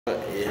What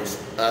is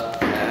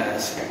up,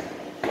 guys?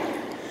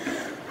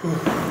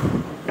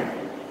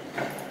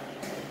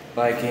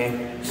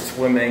 Biking,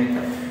 swimming,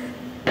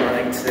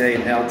 running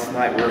today. Now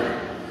tonight we're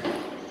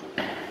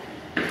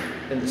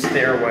in the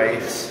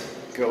stairways,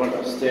 going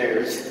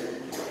upstairs,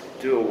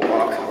 do a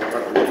walk, I'll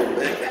run a little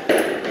bit.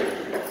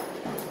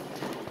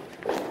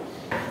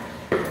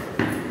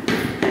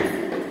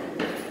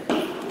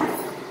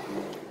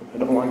 I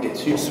don't want to get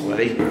too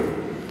sweaty.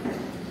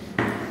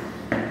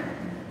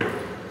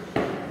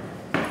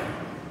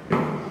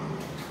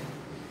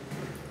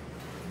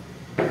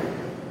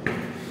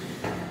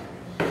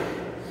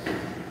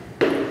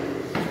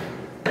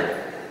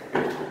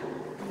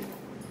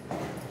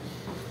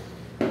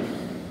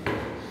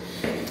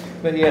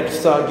 But yeah,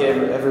 just thought I'd give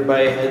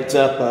everybody a heads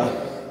up.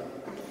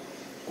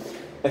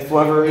 If for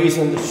whatever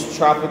reason this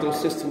tropical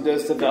system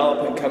does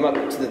develop and come up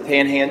to the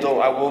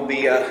panhandle, I will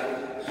be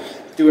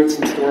doing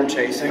some storm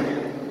chasing.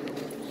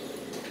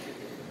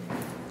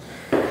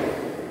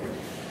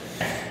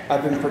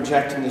 I've been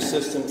projecting the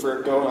system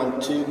for going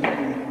on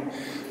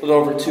a little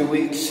over 2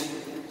 weeks.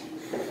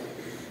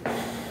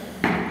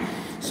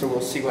 So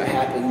we'll see what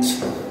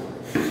happens.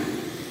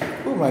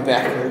 Ooh, my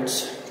back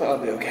hurts, but I'll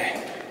be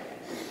okay.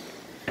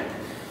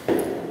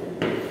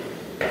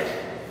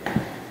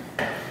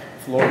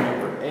 Floor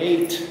number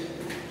 8.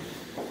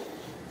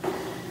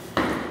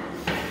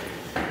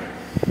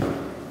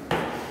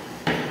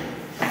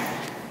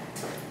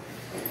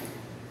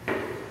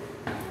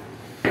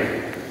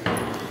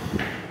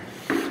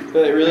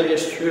 But it really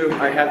is true,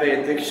 I have an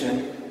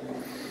addiction.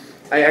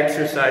 I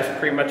exercise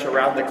pretty much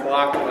around the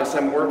clock. Unless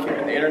I'm working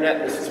on the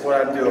internet, this is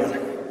what I'm doing.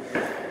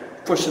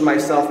 Pushing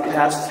myself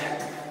past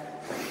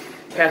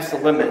the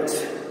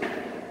limits.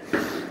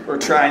 Or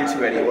trying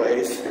to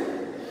anyways.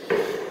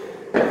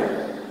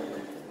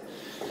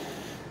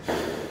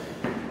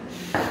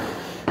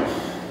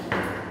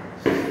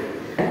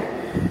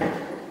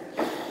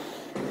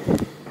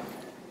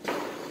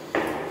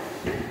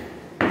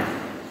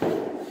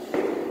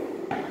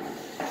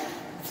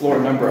 Floor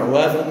number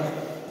 11.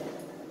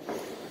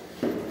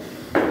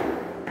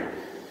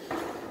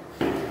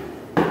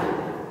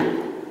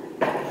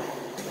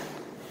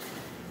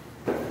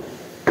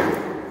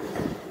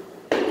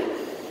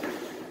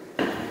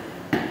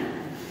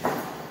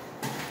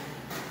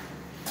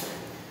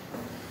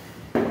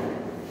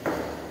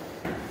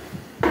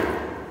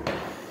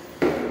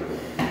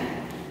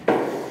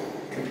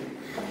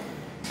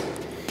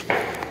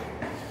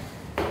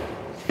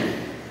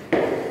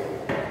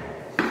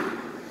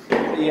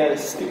 Yeah,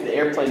 this stupid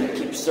airplane that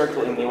keeps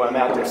circling me when I'm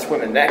out there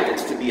swimming, that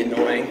gets to be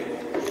annoying.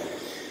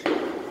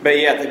 But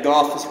yeah, the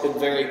Gulf has been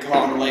very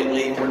calm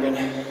lately, and we're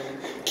gonna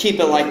keep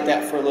it like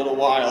that for a little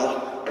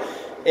while.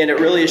 And it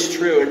really is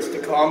true, it's the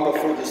calm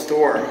before the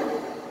storm.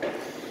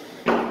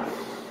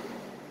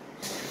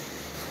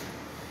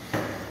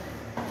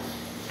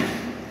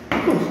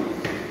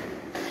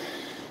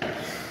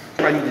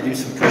 I need to do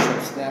some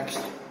push-ups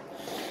next.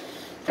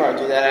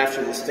 Probably do that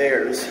after the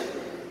stairs.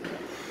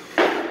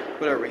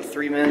 What are we,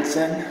 3 minutes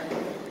in?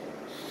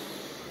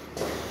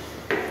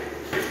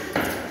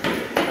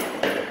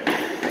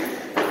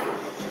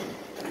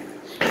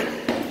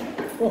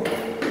 Cool.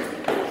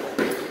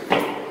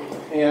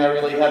 Yeah, I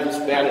really have this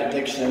bad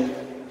addiction.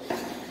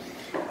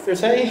 If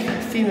there's any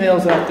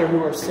females out there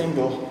who are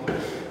single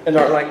and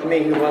are like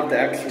me who love to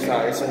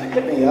exercise,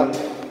 hit me up.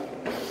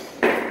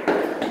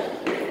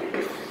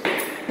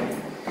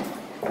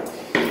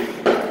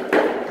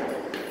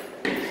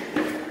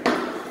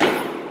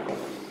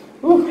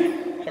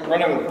 I'm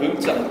running with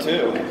boots on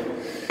too.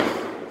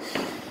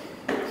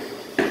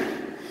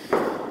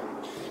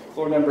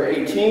 Floor number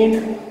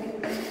 18.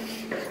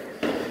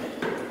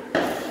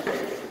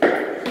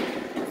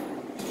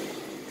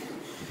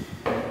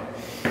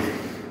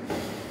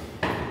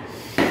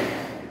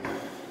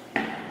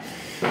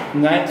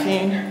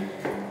 $19.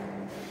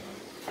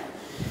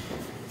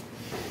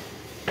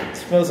 It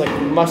smells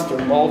like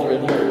mustard molder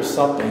in here or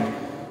something.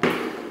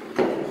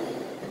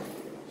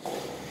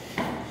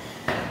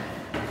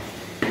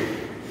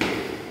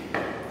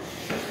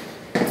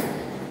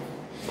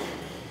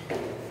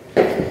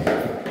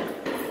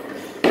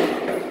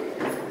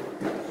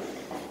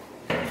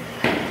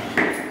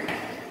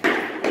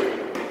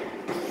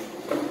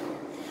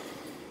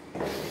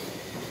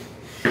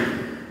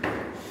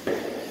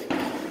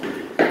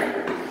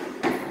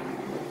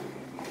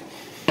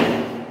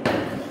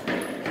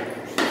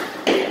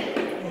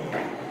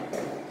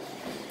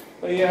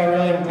 But yeah, I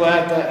really am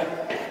glad that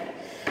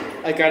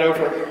I got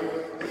over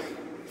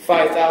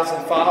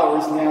 5,000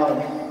 followers now,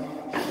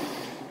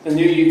 and the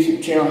new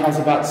YouTube channel has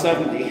about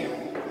 70.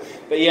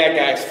 But yeah,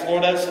 guys,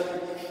 Florida's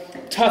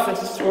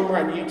toughest swimmer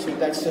on YouTube.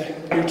 That's the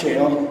new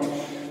channel.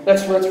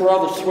 That's where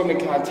all the swimming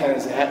content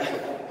is at.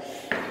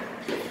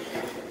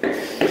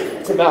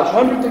 It's about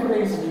 100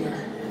 degrees in here.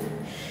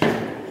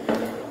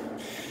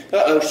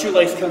 Uh-oh,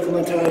 shoelace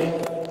coconut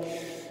tie.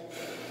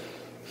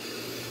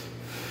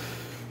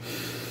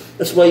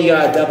 That's why you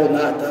got a double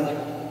knot done.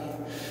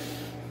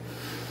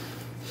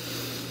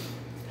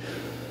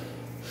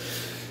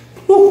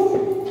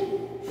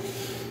 Woo.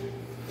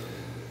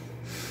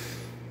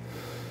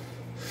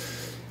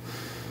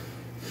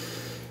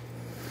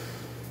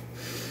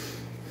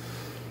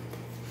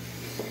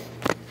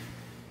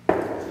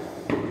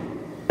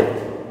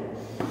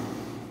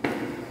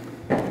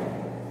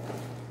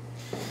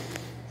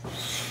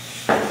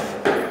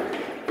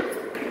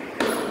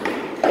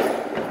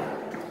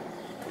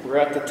 We're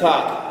at the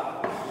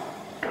top.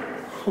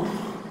 Whew.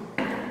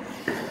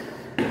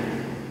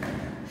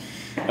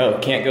 Oh,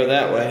 can't go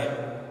that way.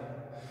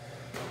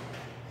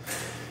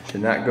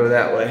 Cannot go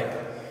that way.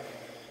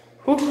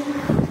 Whew.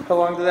 How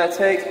long did that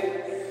take?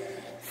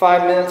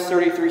 5 minutes,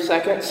 33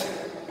 seconds.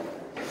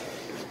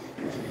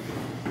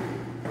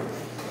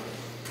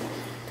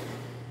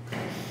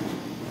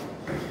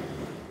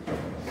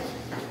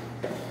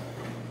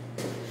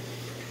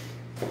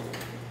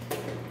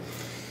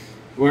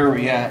 Where are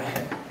we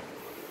at?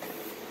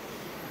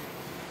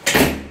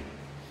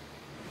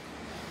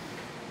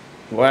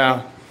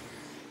 Wow,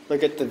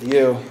 look at the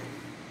view.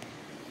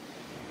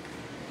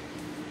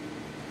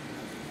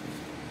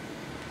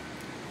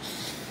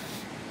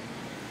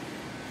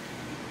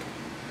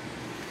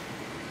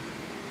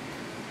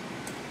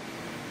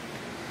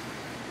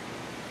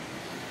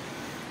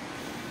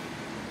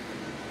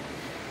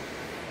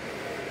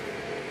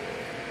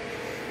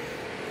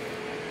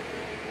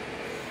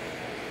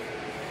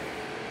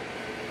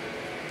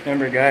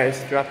 Remember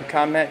guys, drop a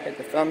comment, hit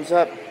the thumbs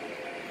up.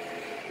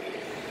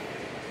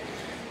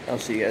 I'll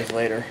see you guys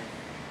later.